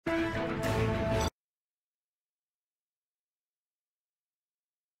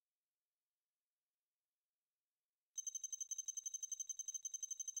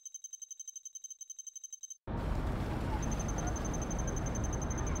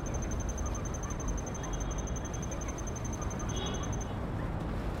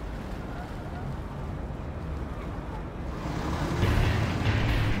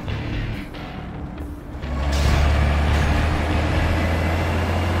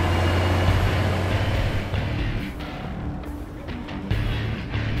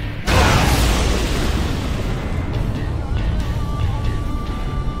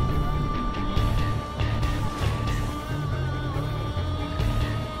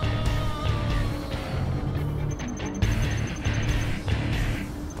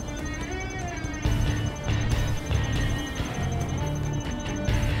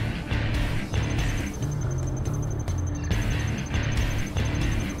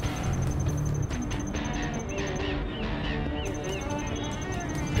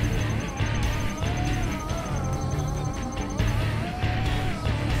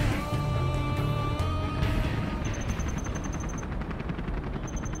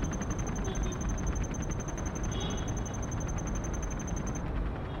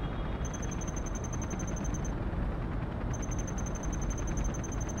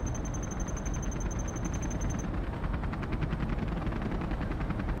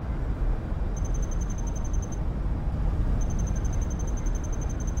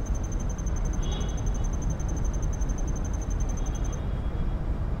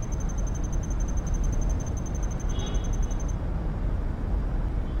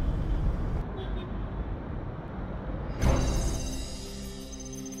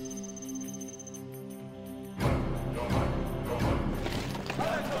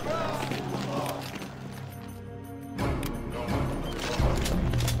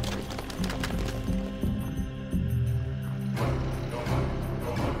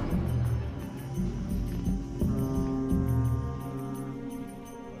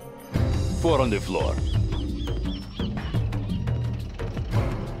4 on the floor.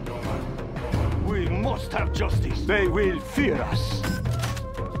 We must have justice. They will fear us.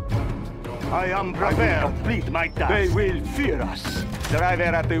 I am prepared to complete my task. They will fear us. Driver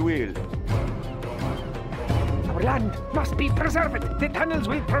at the wheel. Our land must be preserved. The tunnels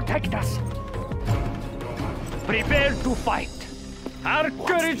will protect us. Prepare to fight. Our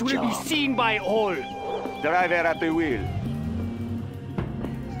courage will be seen by all. Driver at the wheel.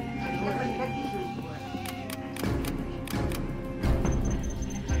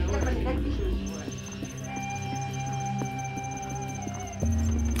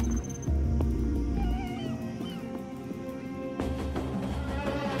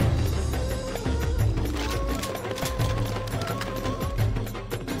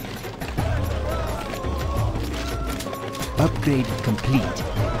 Upgrade complete.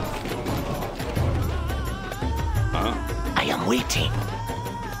 Huh? I am waiting.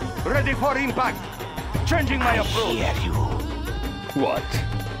 Ready for impact. Changing my approach. I hear you. What?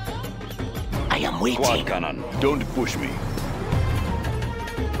 I am waiting. Quad cannon, don't push me.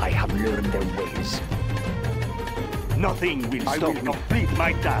 I have learned their ways. Nothing will stop me. Complete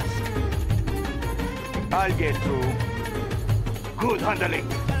my task. I'll get through. Good handling.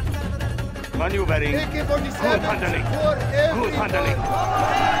 Maneuvering. Good handling. Good handling.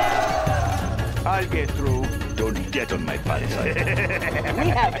 I'll get through. Don't get on my bad side. We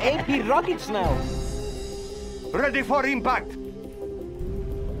have AP rockets now. Ready for impact.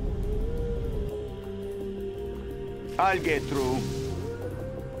 I'll get through.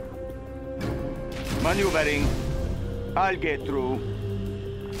 Maneuvering. I'll get through.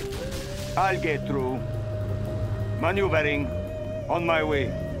 I'll get through. Maneuvering. On my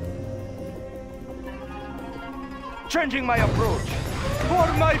way. Changing my approach. For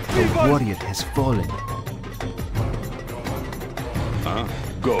my people! The warrior has fallen. Huh?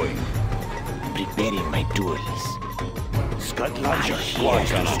 Going. Preparing my tools. Scud I launcher. hear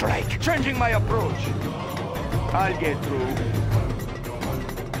to strike. Changing my approach. I'll get through.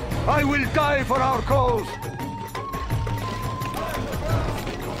 I will die for our cause.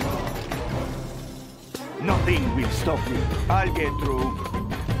 Nothing will stop me. I'll get through.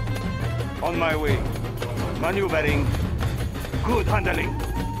 On my way. Maneuvering. Good handling.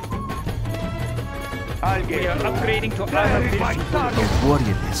 I'll get We are through. upgrading to There armor is my piercing. target. The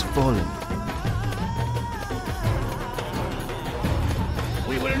warrior has fallen.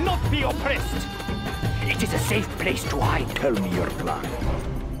 We will not be oppressed. It is a safe place to hide. Tell me your plan.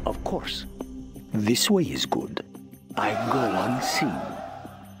 Of course. This way is good. I go unseen.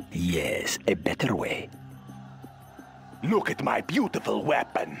 Yes, a better way. Look at my beautiful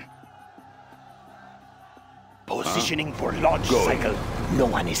weapon. Positioning for launch cycle. No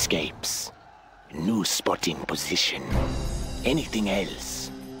one escapes. New spotting position. Anything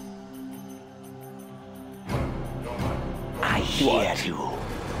else? I hear you.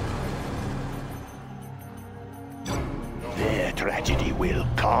 Their tragedy will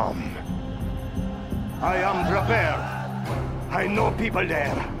come. I am prepared. I know people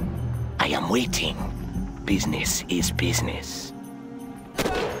there. I am waiting. Business is business.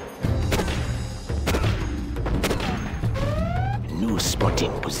 New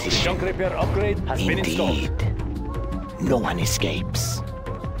spotting position. Junk repair upgrade has been installed. Indeed. No one escapes.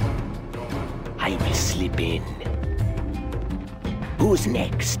 I will slip in. Who's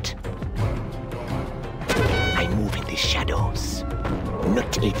next? I move in the shadows.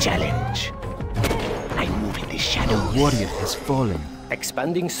 Not a challenge. I move in the shadows. A warrior has fallen.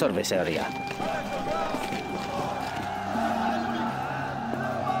 Expanding service area.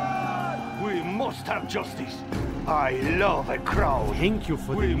 We must have justice. I love a crowd. Thank you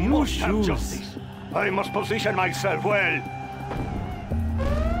for the We new must have shoes. justice. I must position myself well.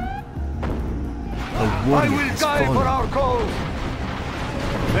 A I warrior will has die for fallen. our cause.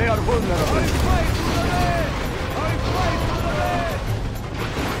 They are vulnerable. I fight for the red. I fight for the red.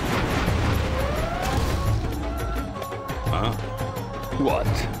 Huh?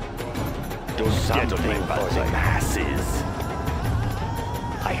 What? Don't get on my Something bad for the side. masses.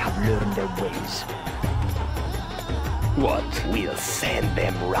 I have learned their ways. What? We'll send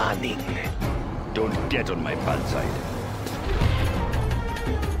them running. Don't get on my bad side.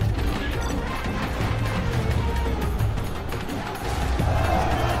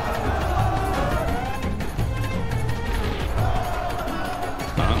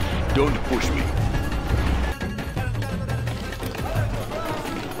 Huh? Don't push me.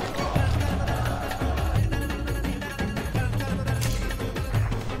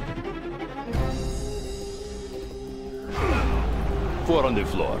 Four on the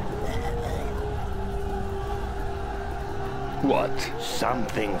floor. What?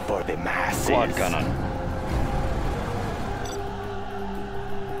 Something for the masses. Quad cannon.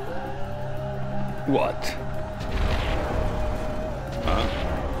 What? Huh?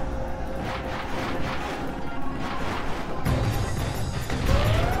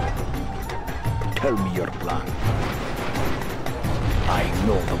 Tell me your plan. I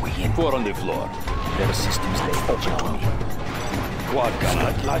know the way in. Four on the floor. Their systems lay open to me. Quad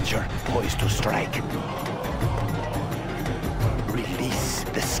cannon. Scud launcher poised to strike. Release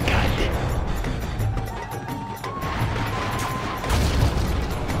the Scud.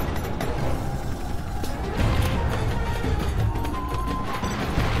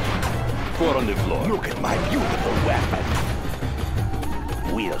 Four on the floor. Look at my beautiful weapon.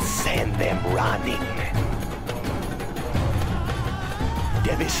 We'll send them running.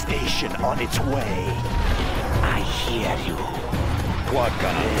 Devastation on its way. I hear you. Quad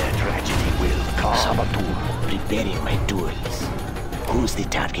cannon. Their tragedy will come. Saboteur, preparing my tools. Who's the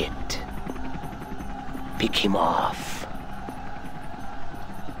target? Pick him off.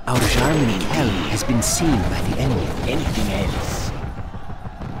 Our German hell has been seen by the enemy. Anything else?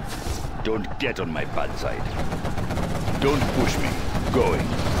 Don't get on my bad side. Don't push me. Going.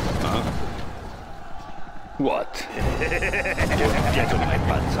 Huh? What? Don't get on my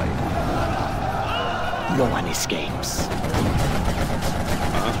bad side. No one escapes.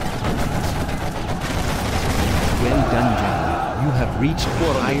 Well done, General. You have reached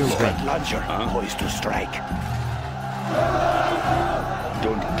a higher Scud rank. launcher poised to strike.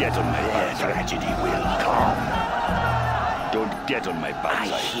 Don't get on my Their bad side. tragedy will come. Don't get on my bad I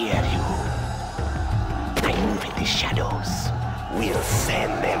side. hear you. I move in the shadows. We'll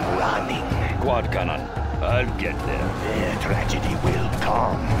send them running. Quad cannon. I'll get there. Their tragedy will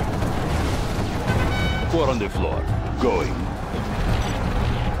come. Four on the floor. Going.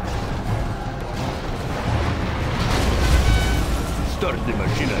 Start the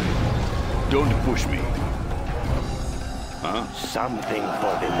machinery. Don't push me. Huh? Something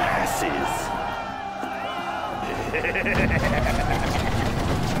for the masses.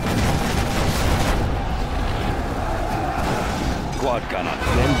 Quad cannon.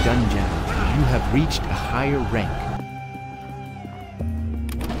 Well done, General. You have reached a higher rank.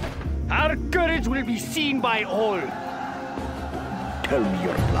 Our courage will be seen by all. Tell me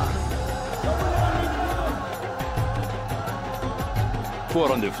your plan.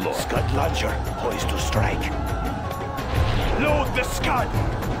 Four on the floor. Scud launcher poised to strike. Load the Scud!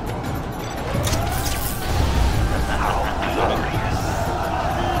 How glorious!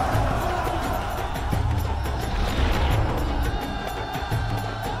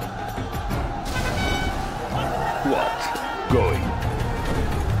 What? Going.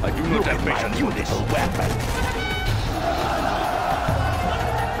 I do not Look have at my patience for this. beautiful weapon.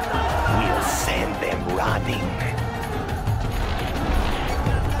 running.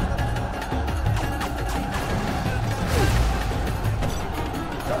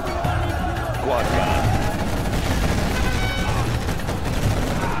 Quad cannon.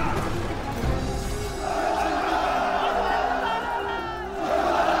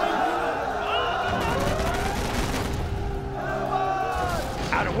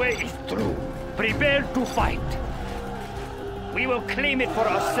 Our way is through. Prepare to fight. We will claim it for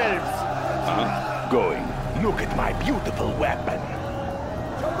ourselves. Going. Look at my beautiful weapon.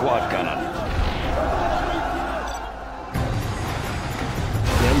 Quad cannon.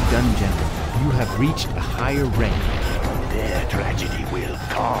 Well done, General. You have reached a higher rank. Their tragedy will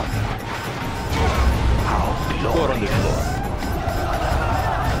come. How Four on the glorious. floor.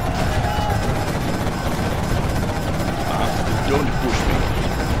 Don't push me.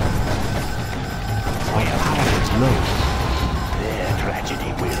 Our power is low. Their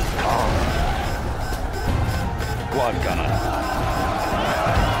tragedy will come. Quad cannon.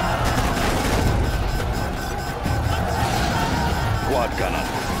 Quad cannon.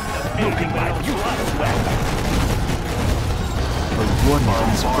 Look at my beautiful weapon. A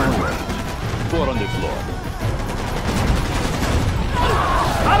warning is forward. Four on the floor.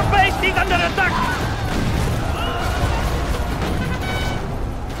 Our base is under attack!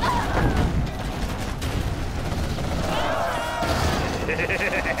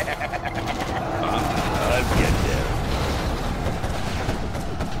 I'll get there.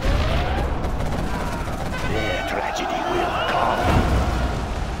 Their tragedy will come.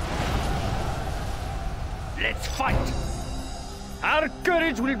 Let's fight! Our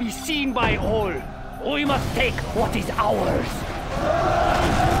courage will be seen by all. We must take what is ours.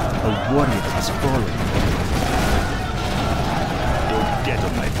 A warrior has fallen. Don't get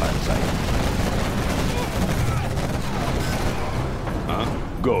on my bad side.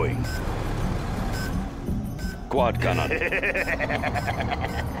 Going. Quad cannon.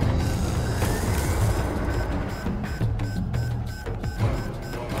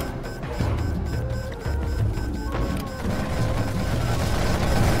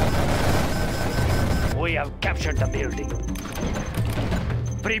 We have captured the building.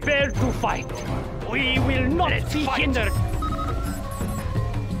 Prepare to fight. We will not be hindered.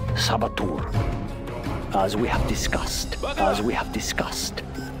 Saboteur. As we have discussed.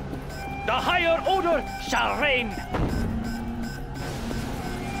 The higher order shall reign.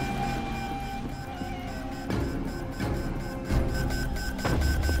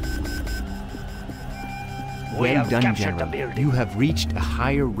 We Well have done, captured the General. building. You have reached a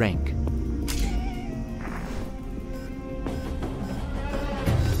higher rank.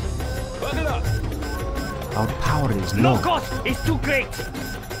 Our power is No low. cost is too great.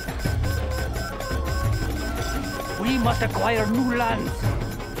 We must acquire new lands.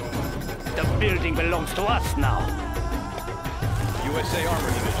 The building belongs to us now. USA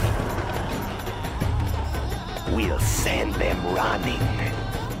Armor Division. We'll send them running.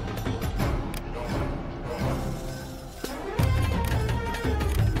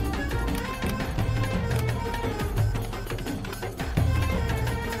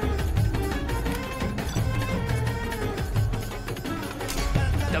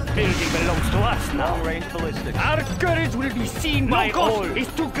 The building belongs to us now. Long-range ballistics. Our courage will be seen by all. Is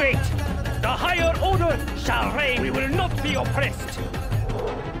too great. The higher order shall reign. We will not be oppressed.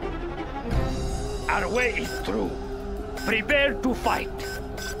 Our way is through. Prepare to fight.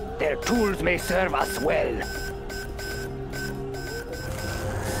 Their tools may serve us well.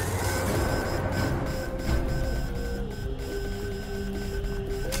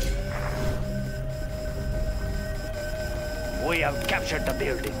 We have captured the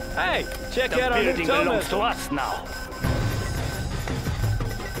building. Hey, check The out our new building tow belongs missile. to us now.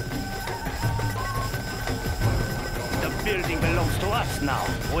 The building belongs to us now.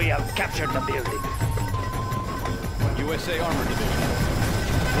 We have captured the building. USA Armor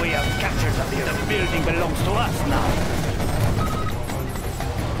Division. We have captured the building. The building belongs to us now.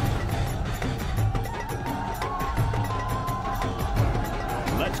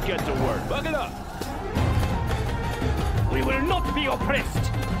 Let's get to work. Bug it up. We will not be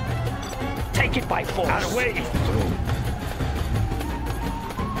oppressed. Take it by force. Our way is through.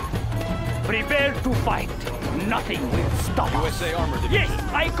 Prepare to fight. Nothing will stop us. USA Armor Division.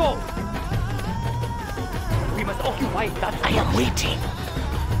 Yes, I go. We must occupy that. I am waiting.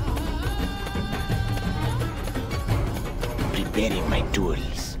 Preparing my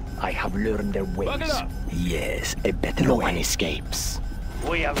tools. I have learned their ways. Buckle up. Yes, a better no one escapes.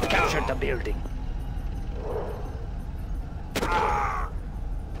 We have captured the building.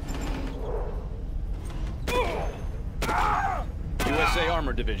 USA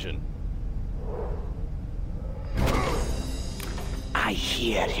Armor Division. I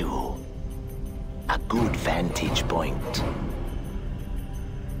hear you. A good vantage point.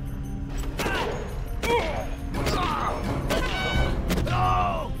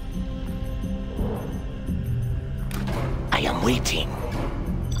 I am waiting.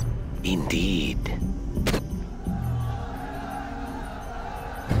 Indeed.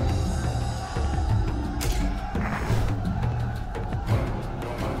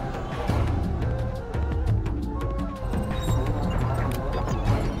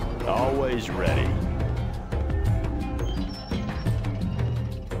 Always ready.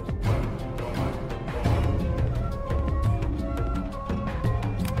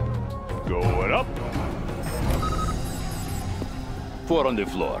 Going up. 4 on the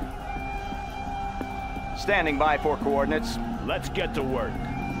floor. Standing by for coordinates. Let's get to work.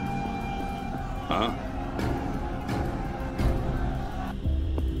 Huh?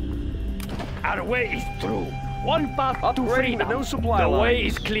 Our way is through. One path to Upgrading freedom. the new supply The line. way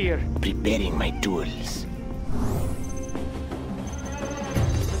is clear. Preparing my tools.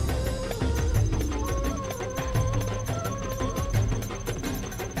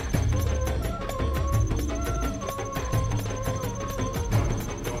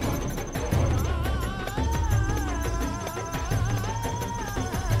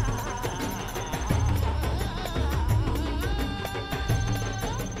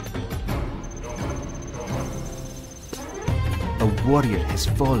 A warrior has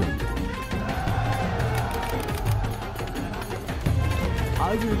fallen.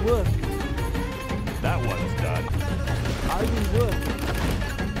 I will work. That one's done. I will work.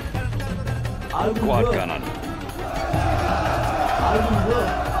 I will Quad work. cannon. I will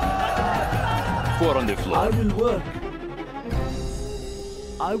work. 4 on the I floor. will work.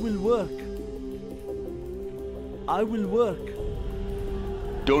 I will work. I will work.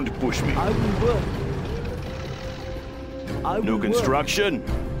 Don't push me. I will work. I will New work. construction.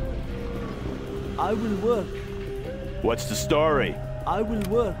 I will work. What's the story? I will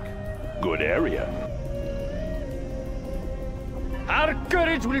work. Good area. Our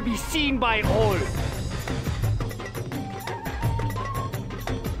courage will be seen by all.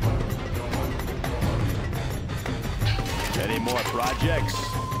 Any more projects?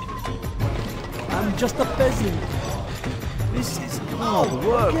 I'm just a peasant. This is hard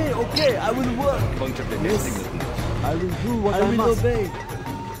work. Okay, I will work. Puncture the Yes. nesting. I will do what I will obey.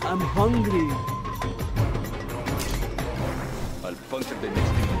 I'm hungry. I'll puncture the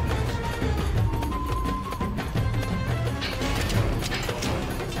nesting.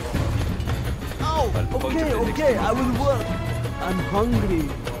 Okay, I will work. I'm hungry.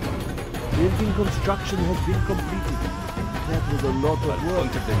 Building construction has been completed. That was a lot I'll of work.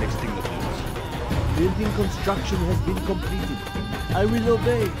 puncture the next thing that moves. Building construction has been completed. I will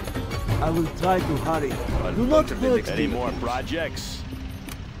obey. I will try to hurry. I'll Do not puncture the hurt next Any me. more projects?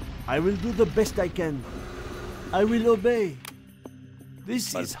 I will do the best I can. I will obey.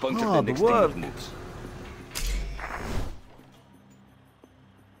 This I'll is puncture the hard next thing work. that moves.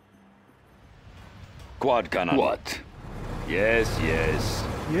 Quad cannon. What? Yes, yes.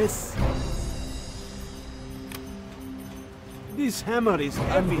 Yes. This hammer is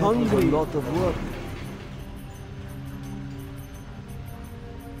heavy. I'm hungry. A lot of work.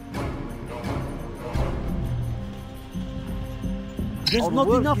 There's not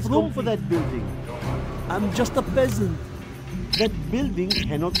enough room for that building. I'm just a peasant. That building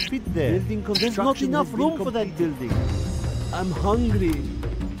cannot fit there. There's not enough room for that building. I'm hungry.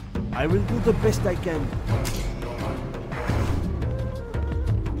 I will do the best I can.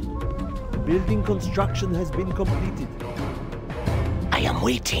 Building construction has been completed. I am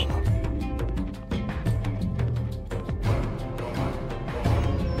waiting.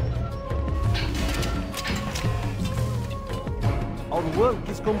 Our work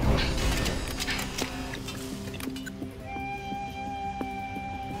is complete.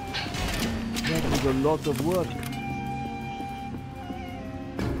 That was a lot of work.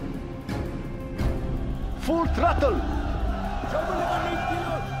 Full throttle!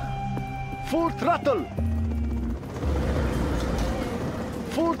 Full throttle!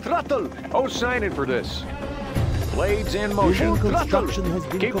 Full throttle! Oh, sign in for this. Blades in motion. Building Full construction throttle!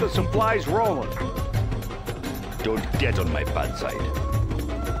 has been Keep the completed. supplies rolling. Don't get on my bad side.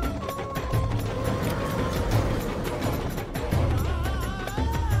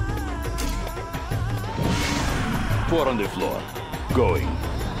 Four on the floor. Going.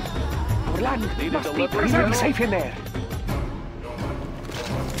 Our land must be preserved safe in there.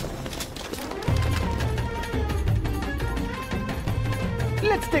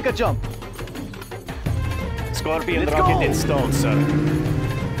 Let's take a jump. Scorpion Let's rocket go. installed, sir.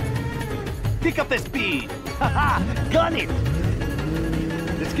 Pick up the speed. Haha! Gun it!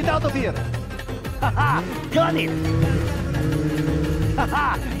 Let's get out of here! Haha! Gun it!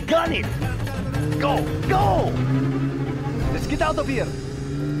 Haha! Gun it! Go! Go! Let's get out of here!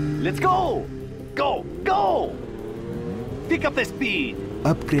 Let's go! Go! Go! Pick up the speed!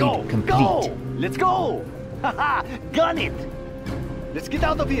 Upgrade Go! complete. Go! Let's go! Haha! Gun it! Let's get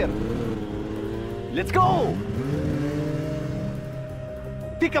out of here! Let's go!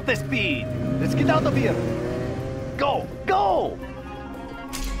 Pick up the speed! Let's get out of here! Go! Go!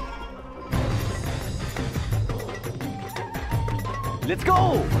 Let's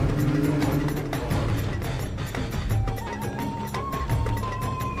go!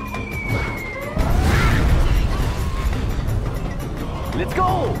 Let's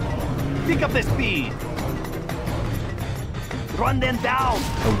go! Pick up the speed! Run them down!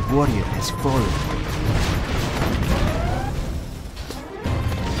 A warrior has fallen.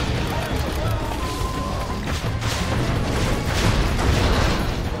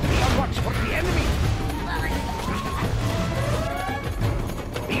 Be on watch for the enemy!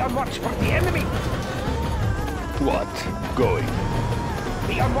 Be on watch for the enemy! What? Going.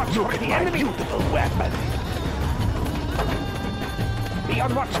 Be on watch for the enemy! Beautiful weapon. Be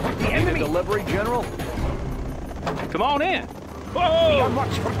on watch for the enemy! Delivery, General? Come on in! Be on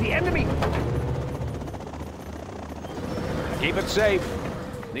watch for the enemy! Keep it safe.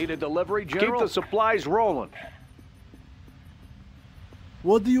 Need a delivery, General? Keep the supplies rolling.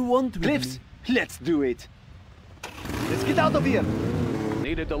 What do you want with Cliffs, me? let's do it. Let's get out of here.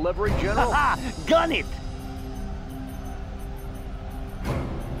 Need a delivery, General? Haha! Gun it!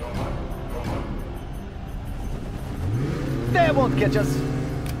 They won't catch us.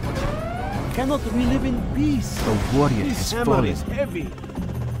 Cannot we live in peace? A warrior This has hammer fallen. is heavy.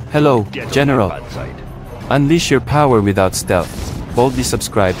 Hello, Get General. on my bad side. Unleash your power without stealth. Boldly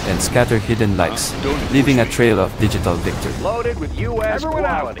subscribe and scatter hidden likes, leaving a trail of digital victory. Loaded with U.S.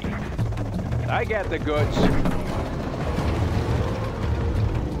 quality. I got the goods.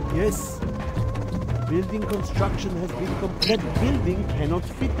 Yes. Building construction has been complete. That building cannot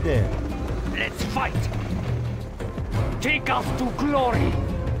fit there. Let's fight! Take us to glory!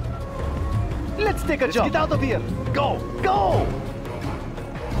 Let's take a jump. Get out of here. Go, go!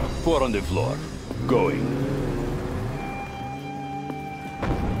 4 on the floor. Going.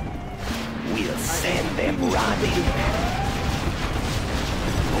 We'll send them running!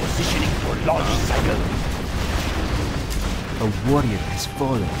 Positioning for launch cycle! A warrior has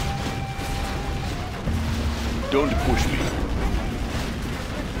fallen. Don't push me.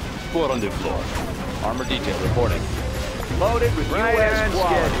 4 on the floor. Armor detail reporting. Loaded with U.S.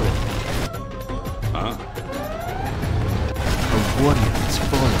 quality. Huh? A warrior has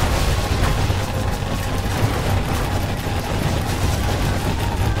fallen.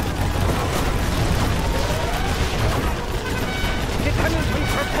 Lieutenant, we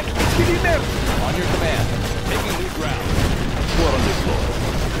protect the Get in there! On your command. Taking new ground. 4 on the floor.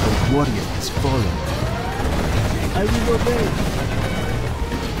 A warrior has fallen. I will obey.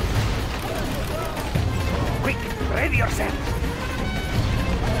 Quick, ready yourself!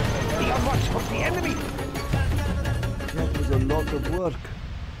 Be on watch for the enemy! That was a lot of work.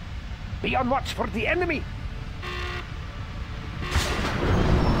 Be on watch for the enemy!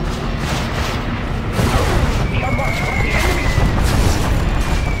 Be on watch for the enemy!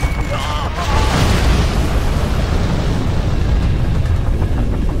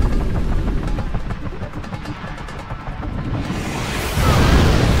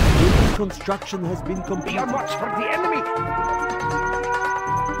 Building construction has been Be completed. on watch for the enemy!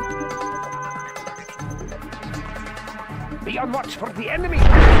 Be on watch for the enemy!